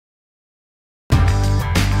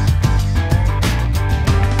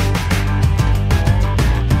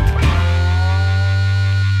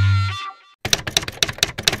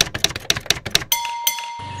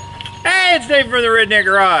Dave from the Redneck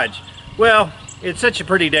Garage. Well, it's such a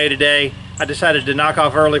pretty day today. I decided to knock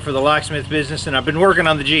off early for the locksmith business, and I've been working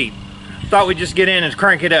on the Jeep. Thought we'd just get in and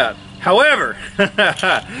crank it up. However,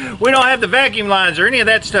 we don't have the vacuum lines or any of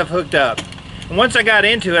that stuff hooked up. And once I got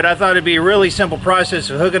into it, I thought it'd be a really simple process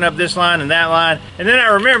of hooking up this line and that line. And then I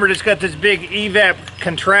remembered it's got this big evap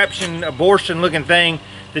contraption, abortion looking thing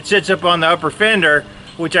that sits up on the upper fender,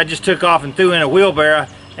 which I just took off and threw in a wheelbarrow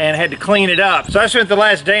and had to clean it up. So I spent the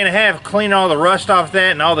last day and a half cleaning all the rust off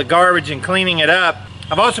that and all the garbage and cleaning it up.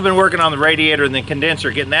 I've also been working on the radiator and the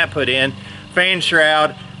condenser, getting that put in, fan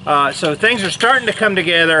shroud. So things are starting to come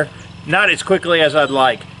together, not as quickly as I'd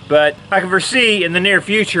like, but I can foresee in the near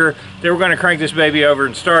future that we're going to crank this baby over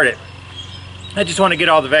and start it. I just want to get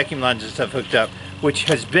all the vacuum lines and stuff hooked up, which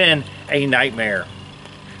has been a nightmare.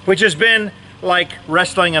 Which has been like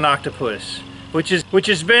wrestling an octopus, which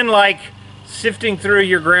has been like sifting through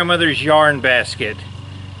your grandmother's yarn basket.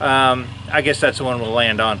 I guess that's the one we'll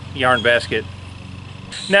land on, yarn basket.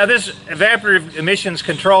 Now this evaporative emissions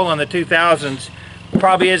control on the 2000s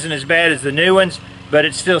probably isn't as bad as the new ones, but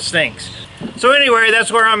it still stinks. So anyway,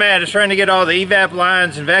 that's where I'm at, is trying to get all the evap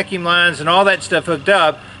lines and vacuum lines and all that stuff hooked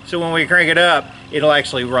up, so when we crank it up, it'll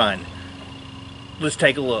actually run. Let's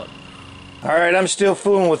take a look. Alright, I'm still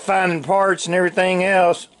fooling with finding parts and everything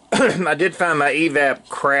else. I did find my evap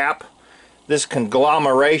crap. This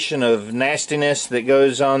conglomeration of nastiness that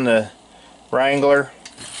goes on the Wrangler.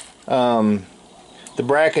 The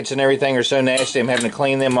brackets and everything are so nasty I'm having to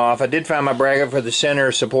clean them off. I did find my bracket for the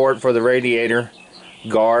center support for the radiator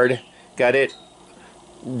guard. Got it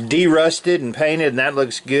de-rusted and painted, and that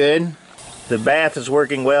looks good. The bath is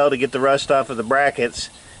working well to get the rust off of the brackets,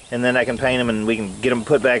 and then I can paint them and we can get them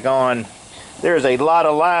put back on. There's a lot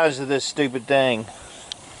of lines to this stupid thing.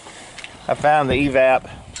 I found the evap.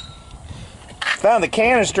 Found the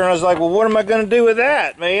canister and I was like, well, what am I going to do with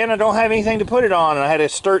that, man? I don't have anything to put it on. And I had to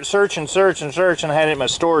search and search and search, and I had it in my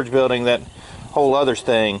storage building, that whole other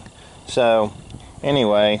thing. So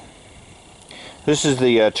anyway, this is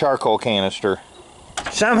the charcoal canister.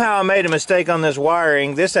 Somehow I made a mistake on this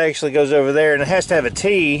wiring. This actually goes over there and it has to have a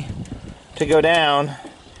T to go down.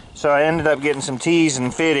 So I ended up getting some T's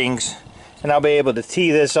and fittings, and I'll be able to tee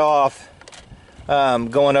this off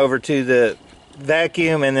going over to the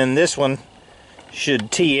vacuum, and then this one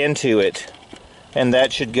should tee into it, and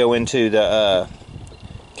that should go into the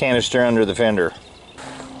canister under the fender.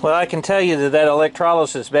 Well, I can tell you that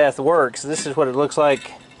electrolysis bath works. This is what it looks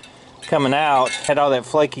like coming out. Had all that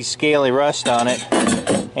flaky, scaly rust on it,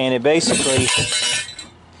 and it basically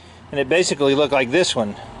looked like this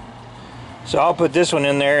one. So I'll put this one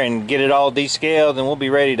in there and get it all descaled, and we'll be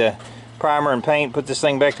ready to primer and paint, put this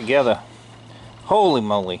thing back together. Holy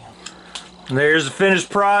moly. There's the finished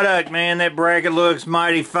product, man. That bracket looks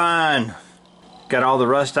mighty fine. Got all the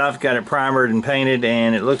rust off, got it primered and painted,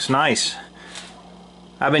 and it looks nice.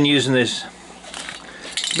 I've been using this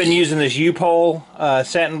U-pole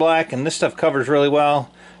satin black, and this stuff covers really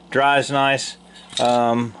well, dries nice.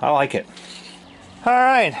 I like it.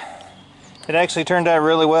 Alright, it actually turned out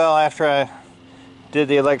really well after I did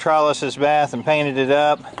the electrolysis bath and painted it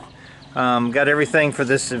up. Got everything for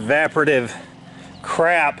this evaporative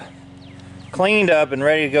crap cleaned up and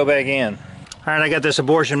ready to go back in. Alright, I got this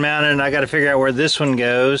abortion mounted, and I got to figure out where this one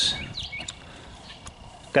goes.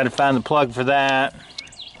 Got to find the plug for that.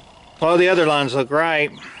 Well, the other lines look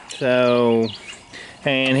right. So,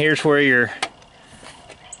 and here's where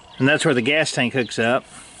and that's where the gas tank hooks up,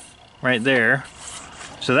 right there.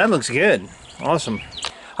 So that looks good. Awesome.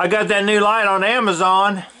 I got that new light on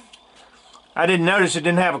Amazon. I didn't notice it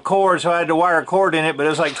didn't have a cord, so I had to wire a cord in it, but it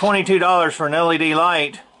was like $22 for an LED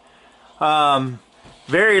light.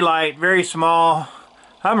 Very light, very small.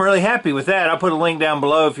 I'm really happy with that. I'll put a link down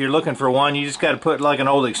below if you're looking for one. You just got to put like an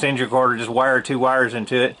old extension cord or just wire 2 wires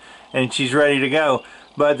into it, and she's ready to go.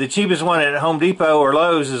 But the cheapest one at Home Depot or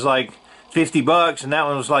Lowe's is like 50 bucks, and that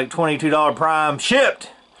one was like $22 prime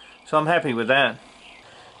shipped. So I'm happy with that.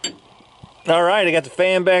 Alright, I got the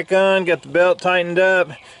fan back on, got the belt tightened up.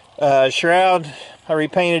 Shroud, I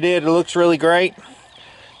repainted it. It looks really great.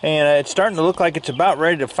 And it's starting to look like it's about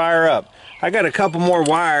ready to fire up. I got a couple more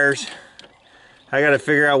wires. I got to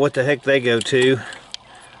figure out what the heck they go to.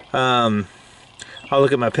 I'll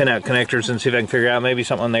look at my pinout connectors and see if I can figure out maybe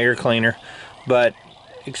something on the air cleaner. But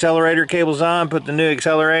accelerator cable's on, put the new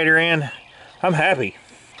accelerator in. I'm happy.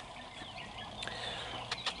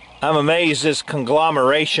 I'm amazed this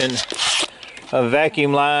conglomeration of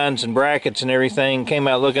vacuum lines and brackets and everything came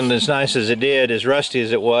out looking as nice as it did, as rusty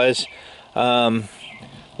as it was. One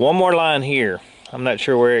more line here. I'm not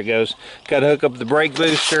sure where it goes. Got to hook up the brake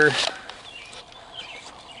booster.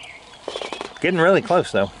 Getting really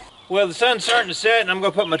close though. Well, the sun's starting to set and I'm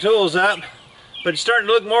going to put my tools up, but it's starting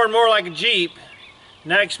to look more and more like a Jeep.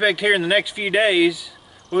 And I expect here in the next few days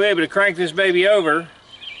we'll be able to crank this baby over.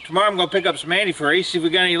 Tomorrow I'm going to pick up some antifreeze, see if we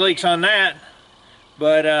got any leaks on that.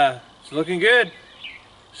 But it's looking good.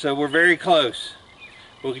 So we're very close.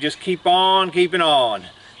 We'll just keep on keeping on.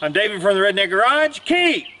 I'm David from the Redneck Garage.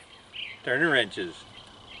 Keep turning wrenches.